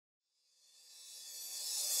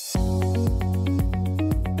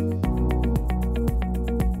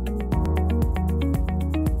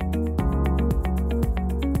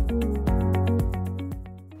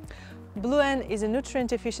is a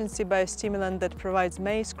nutrient efficiency biostimulant that provides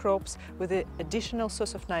maize crops with an additional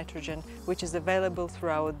source of nitrogen, which is available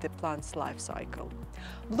throughout the plant's life cycle.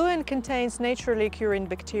 BlueN contains naturally occurring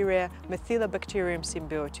bacteria Methylobacterium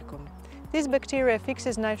symbioticum. This bacteria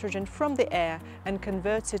fixes nitrogen from the air and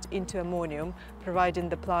converts it into ammonium, providing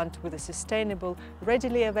the plant with a sustainable,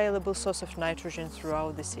 readily available source of nitrogen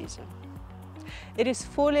throughout the season. It is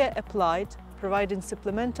foliar applied, providing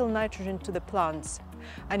supplemental nitrogen to the plants,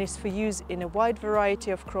 and is for use in a wide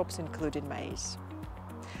variety of crops including maize.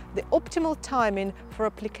 The optimal timing for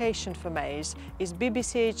application for maize is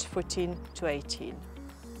BBCH 14 to 18.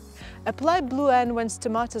 Apply BlueN when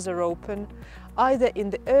stomata are open, either in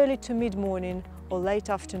the early to mid-morning or late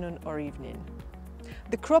afternoon or evening.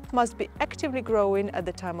 The crop must be actively growing at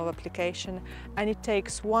the time of application, and it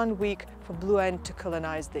takes 1 week for BlueN to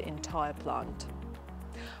colonize the entire plant.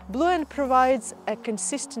 BlueN provides a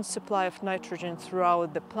consistent supply of nitrogen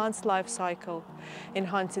throughout the plant's life cycle,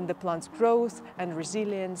 enhancing the plant's growth and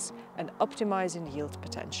resilience and optimizing yield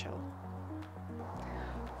potential.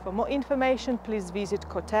 For more information, please visit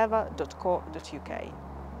corteva.co.uk.